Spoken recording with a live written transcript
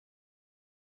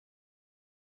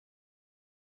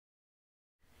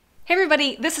Hey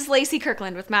everybody, this is Lacy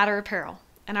Kirkland with Apparel,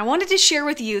 and I wanted to share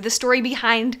with you the story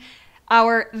behind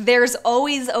our There's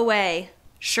Always a Way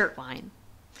shirt line.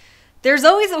 There's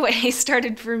Always a Way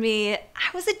started for me. I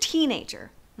was a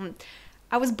teenager.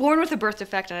 I was born with a birth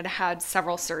defect and I'd had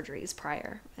several surgeries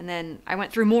prior, and then I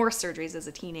went through more surgeries as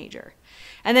a teenager,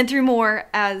 and then through more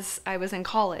as I was in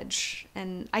college,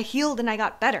 and I healed and I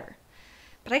got better.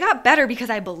 But I got better because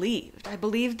I believed. I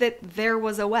believed that there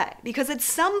was a way. Because at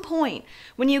some point,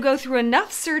 when you go through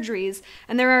enough surgeries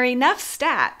and there are enough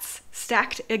stats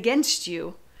stacked against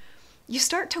you, you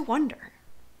start to wonder.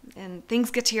 And things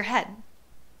get to your head.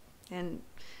 And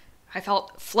I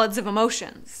felt floods of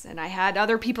emotions. And I had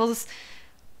other people's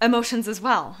emotions as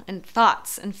well. And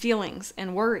thoughts and feelings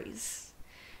and worries.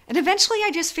 And eventually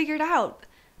I just figured out,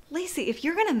 Lacy, if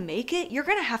you're going to make it, you're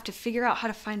going to have to figure out how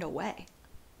to find a way.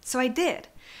 So I did.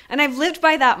 And I've lived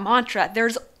by that mantra,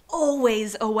 there's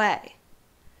always a way.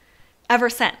 Ever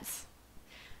since.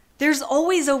 There's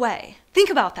always a way.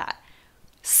 Think about that.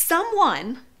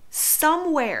 Someone,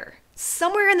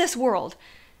 somewhere in this world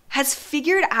has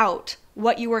figured out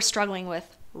what you are struggling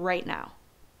with right now.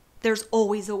 There's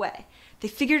always a way. They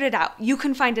figured it out. You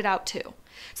can find it out too.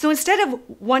 So instead of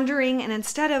wondering and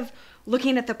instead of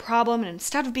looking at the problem and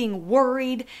instead of being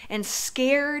worried and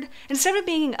scared, instead of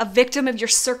being a victim of your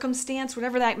circumstance,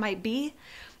 whatever that might be,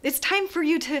 it's time for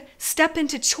you to step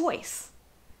into choice,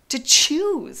 to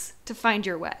choose to find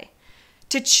your way,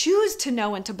 to choose to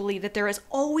know and to believe that there is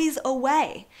always a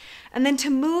way, and then to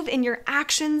move in your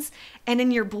actions and in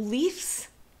your beliefs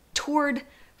toward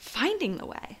finding the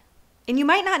way. And you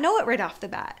might not know it right off the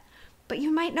bat, but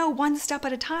you might know one step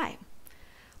at a time.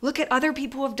 Look at other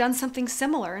people who have done something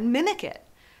similar and mimic it.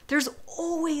 There's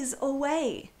always a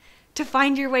way to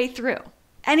find your way through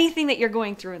anything that you're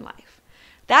going through in life.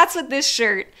 That's what this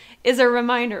shirt is a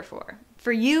reminder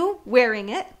for you wearing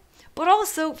it, but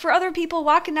also for other people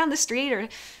walking down the street or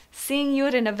seeing you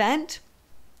at an event,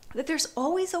 that there's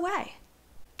always a way.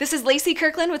 This is Lacy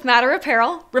Kirkland with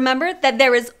Apparel. Remember that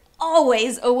there is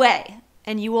always a way,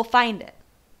 and you will find it.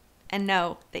 And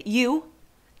know that you,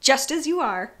 just as you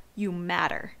are, you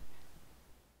matter.